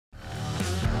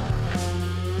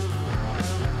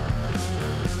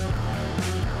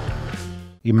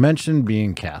You mentioned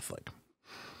being Catholic.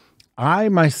 I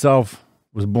myself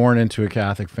was born into a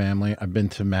Catholic family. I've been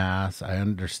to Mass. I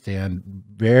understand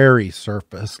very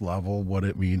surface level what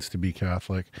it means to be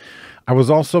Catholic. I was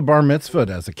also bar mitzvahed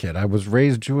as a kid. I was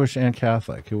raised Jewish and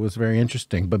Catholic. It was very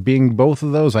interesting. But being both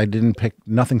of those, I didn't pick,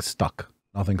 nothing stuck.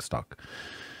 Nothing stuck.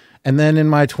 And then in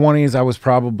my 20s, I was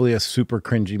probably a super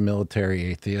cringy military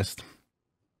atheist.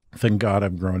 Thank God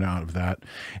I've grown out of that.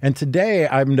 And today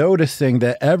I'm noticing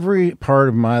that every part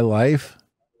of my life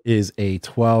is a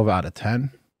 12 out of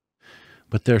 10.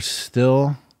 But there's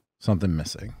still something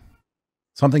missing,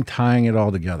 something tying it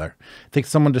all together. I think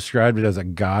someone described it as a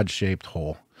God-shaped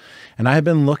hole. And I've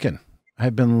been looking,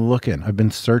 I've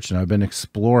been searching, I've been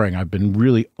exploring, I've been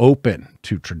really open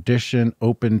to tradition,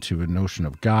 open to a notion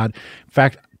of God. In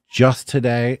fact, just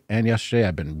today and yesterday,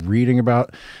 I've been reading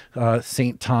about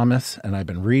St. Thomas, and I've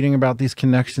been reading about these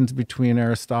connections between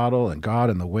Aristotle and God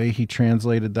and the way he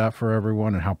translated that for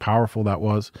everyone and how powerful that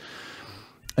was.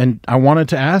 And I wanted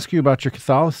to ask you about your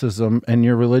Catholicism and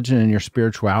your religion and your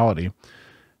spirituality.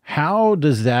 How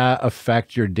does that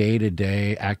affect your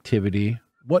day-to-day activity?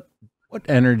 What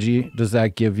energy does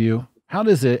that give you? How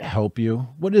does it help you?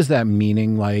 What is that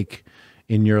meaning like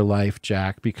in your life,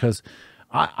 Jack? Because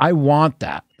I want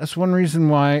that. That's one reason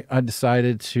why I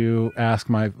decided to ask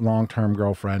my long-term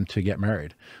girlfriend to get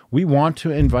married. We want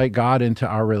to invite God into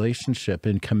our relationship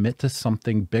and commit to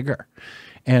something bigger.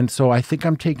 And so I think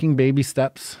I'm taking baby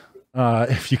steps,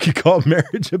 if you could call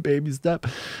marriage a baby step.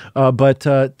 But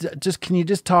can you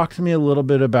just talk to me a little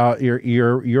bit about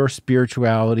your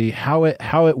spirituality, how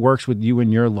it works with you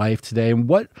in your life today, and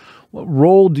what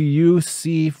role do you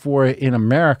see for it in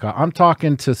America? I'm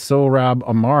talking to Sohrab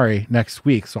Ahmari next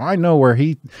week, so I know where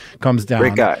he comes down.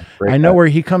 Great guy. I know where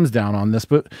he comes down on this,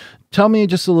 but tell me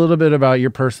just a little bit about your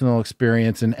personal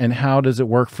experience and how does it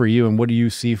work for you, and what do you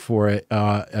see for it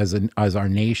as our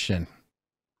nation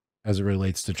as it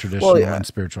relates to traditional and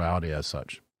spirituality as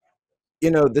such?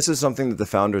 You know, this is something that the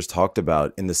founders talked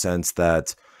about in the sense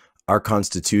that our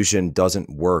Constitution doesn't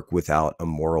work without a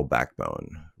moral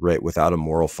backbone, right? Without a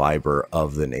moral fiber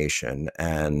of the nation.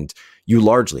 And you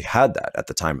largely had that at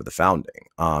the time of the founding.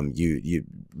 You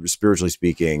spiritually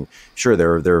speaking, sure,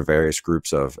 there are various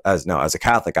groups of, as a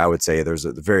Catholic, I would say there's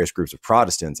various groups of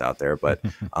Protestants out there, but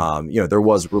there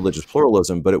was religious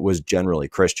pluralism, but it was generally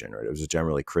Christian, right? It was a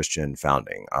generally Christian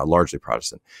founding, largely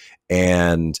Protestant.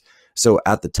 And so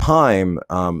at the time,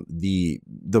 the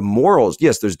morals,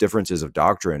 yes, there's differences of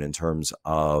doctrine in terms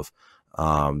of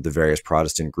the various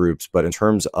Protestant groups, but in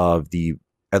terms of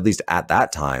at least at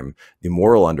that time, the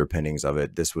moral underpinnings of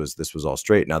it, this was all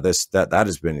straight. Now that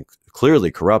has been clearly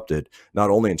corrupted, not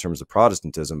only in terms of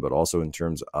Protestantism, but also in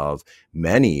terms of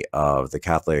many of the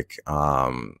Catholic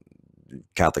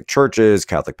churches,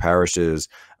 Catholic parishes,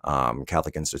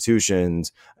 Catholic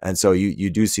institutions. And so you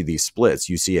do see these splits.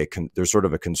 You see there's sort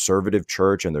of a conservative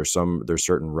church, and there's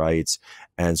certain rites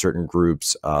and certain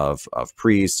groups of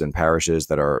priests and parishes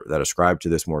that ascribe to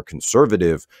this more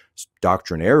conservative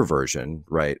doctrinaire version,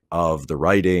 right, of the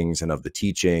writings and of the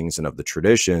teachings and of the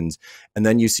traditions. And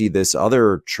then you see this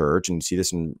other church, and you see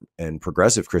this in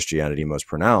progressive Christianity most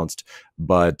pronounced,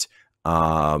 but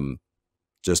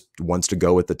just wants to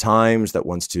go with the times, that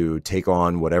wants to take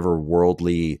on whatever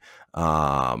worldly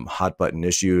hot button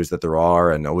issues that there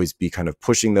are, and always be kind of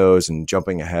pushing those and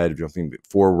jumping ahead, jumping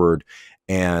forward.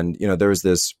 And there's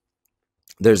this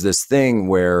thing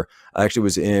where I actually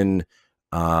was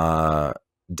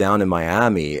down in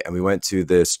Miami, and we went to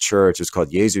this church. It's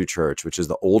called Jesu Church, which is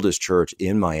the oldest church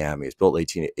in Miami. It's built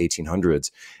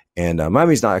 1800s. And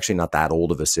Miami's not that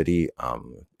old of a city.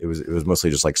 It was mostly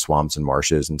just like swamps and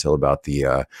marshes until about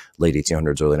the late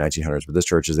 1800s, early 1900s. But this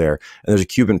church is there, and there's a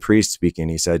Cuban priest speaking.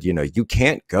 He said, you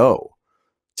can't go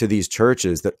to these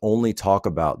churches that only talk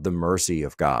about the mercy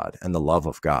of God and the love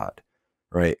of God,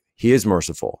 right? He is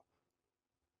merciful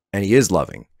and he is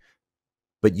loving,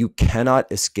 but you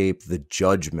cannot escape the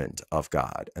judgment of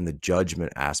God and the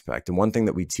judgment aspect. And one thing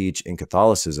that we teach in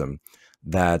Catholicism,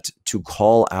 that to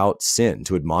call out sin,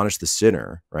 to admonish the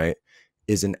sinner, right,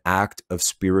 is an act of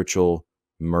spiritual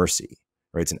mercy,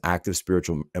 right? It's an act of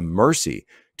spiritual mercy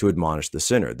to admonish the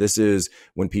sinner. This is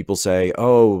when people say,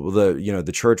 oh,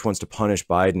 the church wants to punish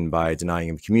Biden by denying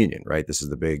him communion, right? This is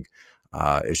the big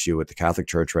issue with the Catholic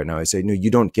Church right now. I say, no,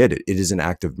 you don't get it. It is an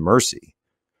act of mercy,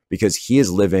 because he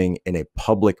is living in a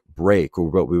public break, or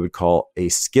what we would call a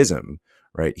schism,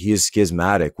 right? He is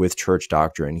schismatic with church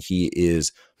doctrine. He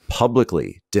is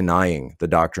publicly denying the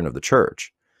doctrine of the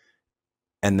church,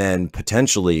 and then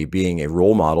potentially being a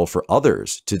role model for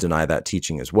others to deny that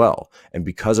teaching as well. And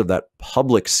because of that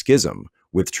public schism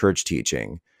with church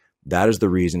teaching, that is the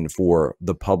reason for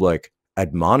the public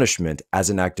admonishment as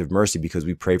an act of mercy because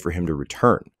we pray for him to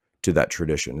return to that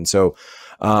tradition. And so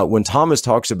when Thomas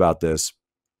talks about this,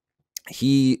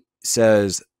 he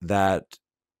says that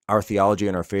our theology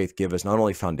and our faith give us not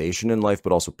only foundation in life,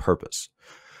 but also purpose.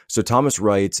 So Thomas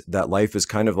writes that life is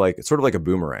kind of like, it's sort of like a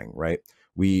boomerang, right?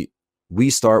 We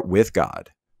start with God,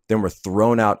 then we're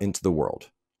thrown out into the world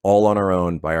all on our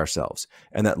own by ourselves.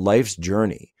 And that life's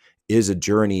journey is a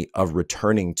journey of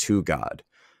returning to God.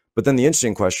 But then the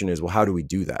interesting question is, well, how do we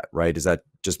do that, right? Does that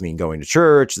just mean going to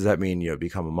church? Does that mean,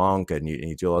 become a monk and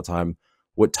you do it all the time?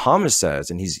 What Thomas says,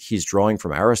 and he's drawing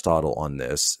from Aristotle on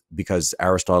this, because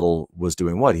Aristotle was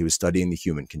doing what? He was studying the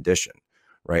human condition,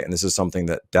 right? And this is something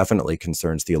that definitely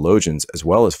concerns theologians as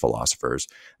well as philosophers,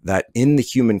 that in the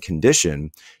human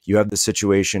condition, you have the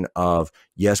situation of,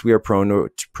 yes, we are prone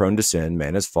to sin.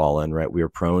 Man is fallen, right? We are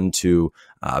prone to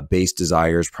base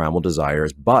desires, primal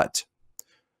desires, but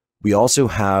we also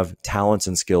have talents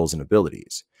and skills and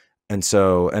abilities. And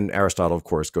so, and Aristotle, of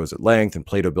course, goes at length, and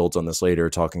Plato builds on this later,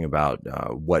 talking about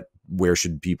where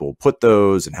should people put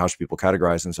those and how should people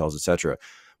categorize themselves, etc.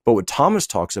 But what Thomas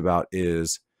talks about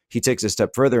is, he takes a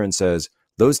step further and says,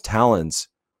 those talents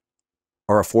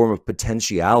are a form of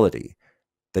potentiality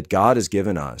that God has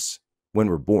given us when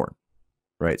we're born,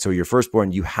 right? So you're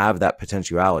firstborn, you have that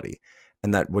potentiality.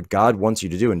 And that what God wants you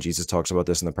to do, and Jesus talks about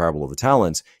this in the parable of the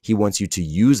talents, he wants you to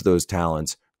use those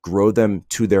talents, grow them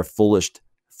to their fullest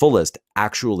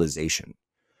actualization.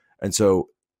 And so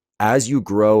as you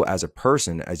grow as a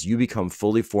person, as you become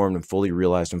fully formed and fully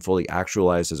realized and fully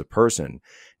actualized as a person,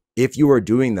 if you are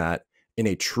doing that in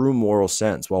a true moral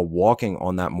sense, while walking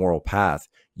on that moral path,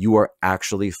 you are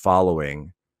actually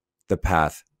following the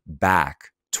path back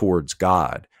towards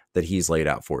God that he's laid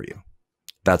out for you.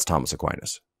 That's Thomas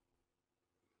Aquinas.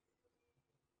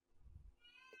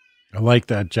 I like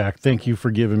that, Jack. Thank you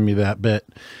for giving me that bit.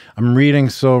 I'm reading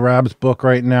Rab's book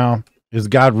right now. Is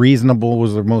God Reasonable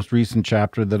was the most recent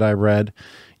chapter that I read,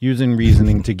 using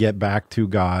reasoning to get back to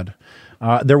God.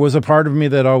 There was a part of me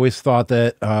that always thought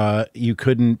that you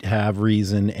couldn't have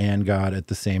reason and God at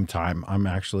the same time. I'm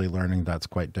actually learning that's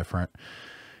quite different.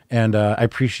 And I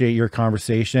appreciate your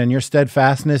conversation, your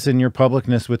steadfastness, and your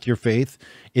publicness with your faith.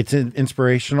 It's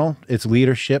inspirational. It's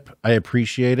leadership. I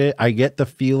appreciate it. I get the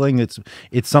feeling it's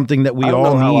something that we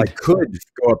all need. I could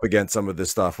go up against some of this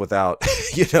stuff without,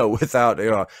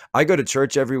 I go to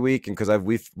church every week, and because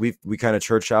we kind of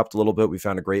church shopped a little bit. We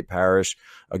found a great parish,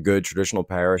 a good traditional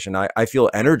parish, and I feel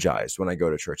energized when I go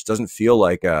to church. It doesn't feel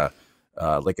like a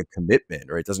commitment,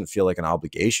 or it doesn't feel like an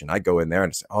obligation. I go in there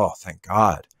and say, oh, thank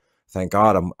God. Thank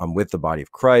God I'm with the body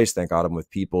of Christ. Thank God I'm with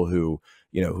people who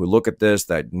look at this,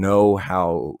 that know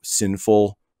how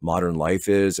sinful modern life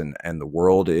is and the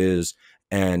world is,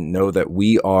 and know that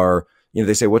we are,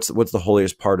 they say, what's the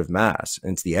holiest part of Mass?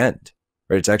 And it's the end,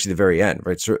 right? It's actually the very end,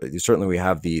 right? Certainly we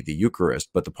have the Eucharist,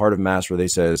 but the part of Mass where they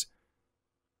says,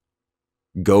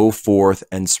 go forth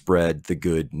and spread the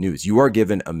good news. You are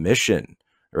given a mission,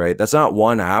 right? That's not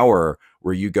 1 hour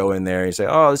where you go in there and you say,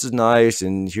 oh, this is nice,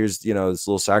 and here's, this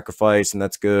little sacrifice, and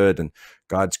that's good, and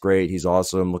God's great, he's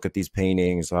awesome, look at these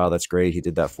paintings, wow, that's great, he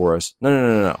did that for us.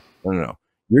 No.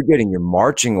 You're getting your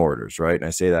marching orders, right? And I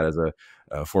say that as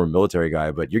a former military guy,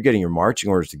 but you're getting your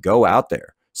marching orders to go out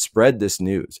there, spread this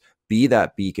news, be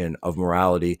that beacon of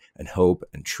morality and hope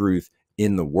and truth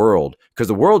in the world, because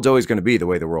the world's always going to be the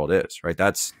way the world is, right?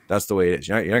 That's the way it is.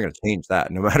 You're not going to change that,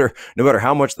 no matter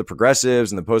how much the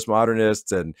progressives and the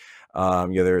postmodernists and I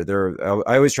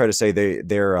always try to say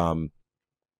they're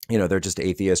just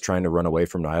atheists trying to run away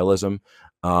from nihilism,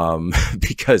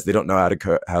 because they don't know how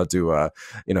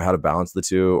to balance the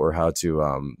two, or how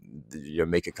to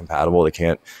make it compatible. They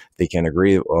can't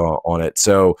agree on it.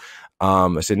 So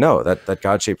I said, no, that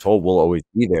God-shaped hole will always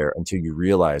be there until you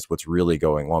realize what's really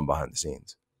going on behind the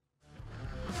scenes.